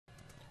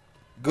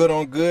Good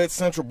on good.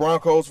 Central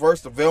Bronchos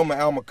versus the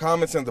Velma-Alma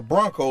Comets, and the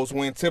Broncos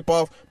win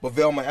tip-off, but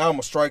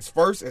Velma-Alma strikes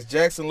first as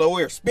Jackson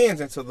Lower spins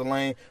into the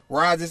lane,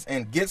 rises,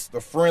 and gets the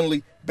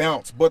friendly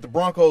bounce. But the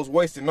Broncos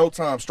wasted no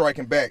time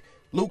striking back.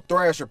 Luke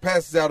Thrasher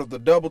passes out of the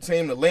double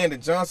team to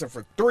Landon Johnson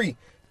for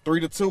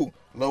 3-2.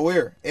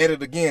 Lower at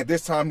it again.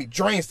 This time he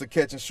drains the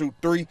catch and shoot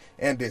three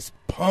and is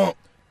pumped.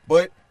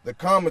 But the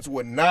Comets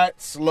would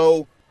not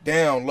slow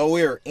down.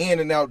 Lower in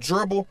and out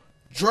dribble,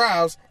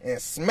 drives,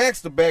 and smacks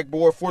the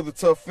backboard for the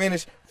tough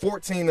finish,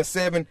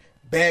 14-7,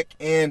 back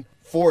and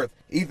forth.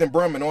 Ethan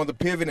Brumman on the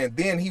pivot, and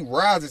then he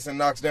rises and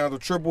knocks down the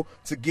triple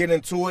to get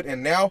into it.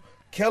 And now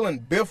Kellen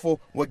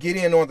Biffle will get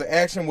in on the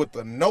action with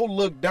a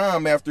no-look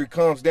dime after he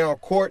comes down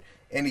court,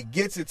 and he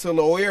gets it to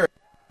Loer.